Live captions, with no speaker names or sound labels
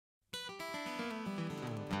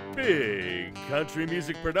Big Country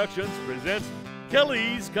Music Productions presents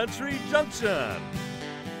Kelly's Country Junction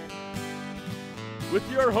with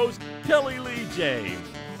your host, Kelly Lee James,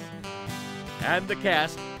 and the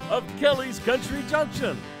cast of Kelly's Country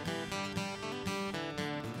Junction.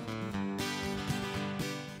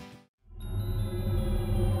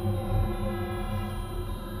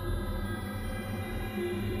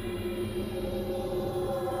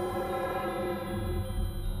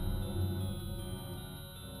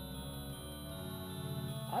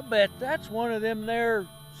 I bet that's one of them there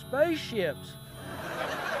spaceships.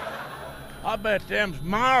 I bet them's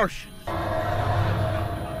Martians.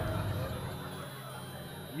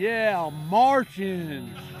 Yeah,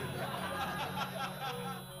 Martians.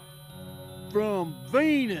 From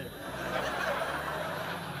Venus.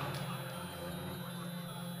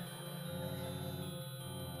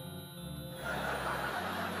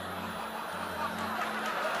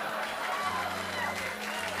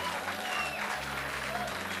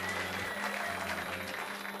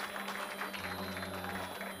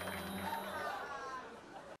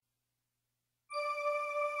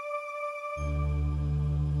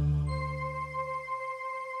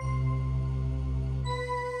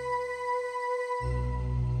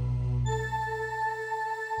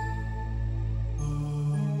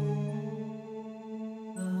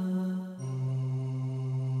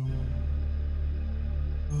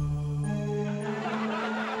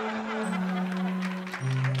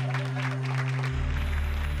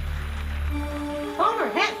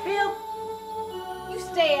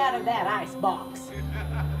 Stay out of that ice box.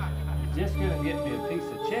 You're just gonna get me a piece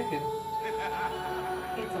of chicken.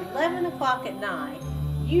 It's 11 o'clock at night.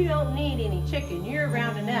 You don't need any chicken. You're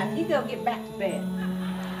around enough. You go get back to bed.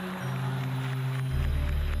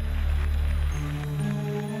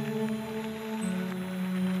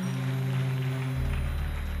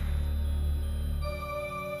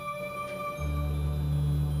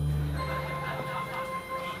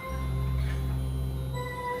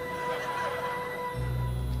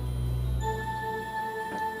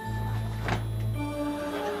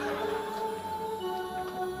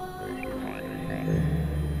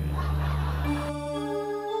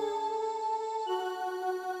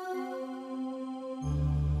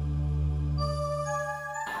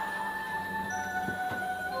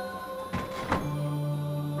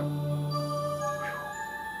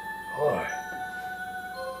 Boy,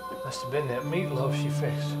 must have been that meatloaf she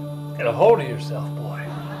fixed. Get a hold of yourself, boy.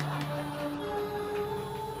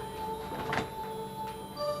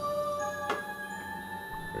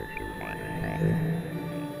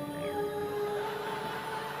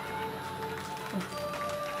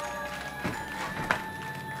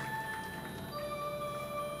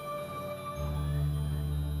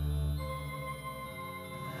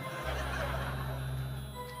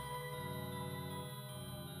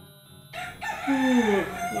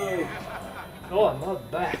 Oh, my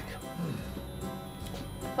back.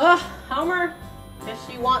 Oh, Homer, guess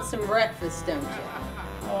you want some breakfast, don't you?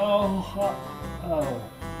 Oh,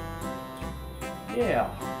 yeah.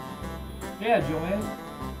 Yeah, Joanne.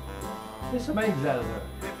 Get some eggs out of there.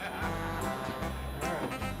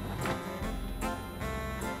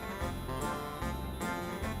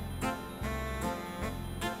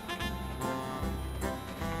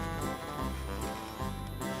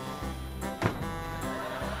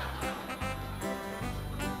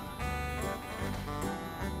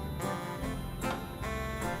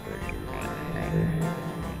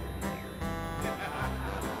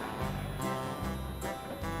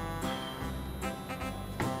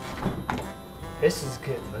 This is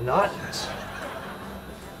getting monotonous.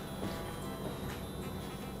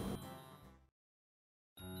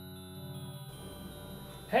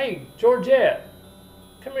 Hey, Georgette,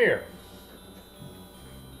 come here.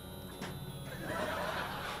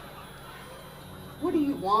 What do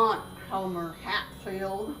you want, Homer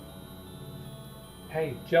Hatfield?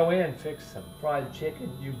 Hey, Joanne fixed some fried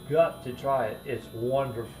chicken. You've got to try it. It's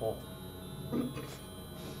wonderful.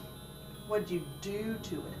 What'd you do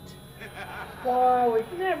to it? Why,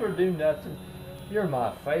 we'd never do nothing. You're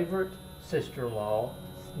my favorite sister-in-law.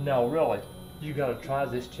 No, really, you gotta try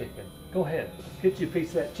this chicken. Go ahead, get you a piece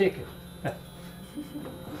of that chicken. It's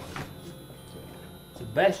the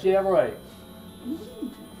best you ever ate.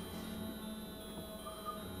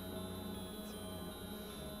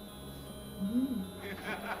 I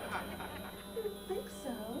don't think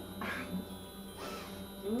so.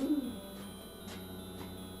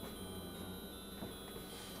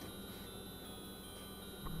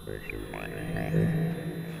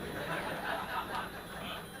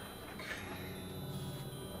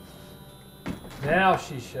 Now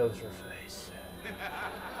she shows her face.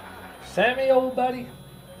 Sammy, old buddy,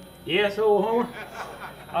 Yes, old Homer?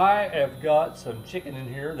 I have got some chicken in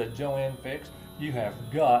here that Joanne fixed. You have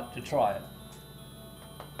got to try it.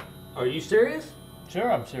 Are you serious?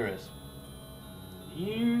 Sure, I'm serious.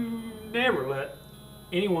 You never let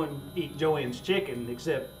anyone eat Joanne's chicken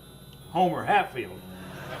except Homer Hatfield.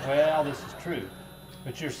 Well, this is true.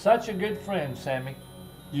 But you're such a good friend, Sammy.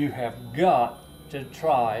 You have got to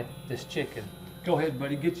try this chicken. Go ahead,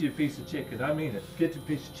 buddy. Get you a piece of chicken. I mean it. Get you a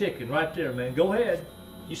piece of chicken right there, man. Go ahead.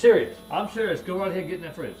 You serious? I'm serious. Go right ahead and get in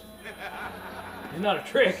that fridge. It's not a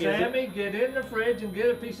trick, is it? Sammy, get in the fridge and get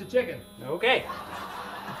a piece of chicken. Okay.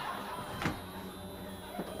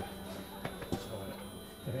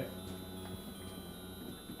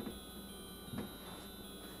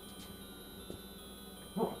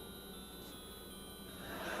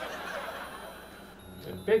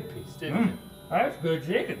 A big piece, didn't it? That's good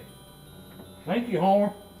chicken. Thank you,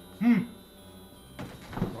 Homer.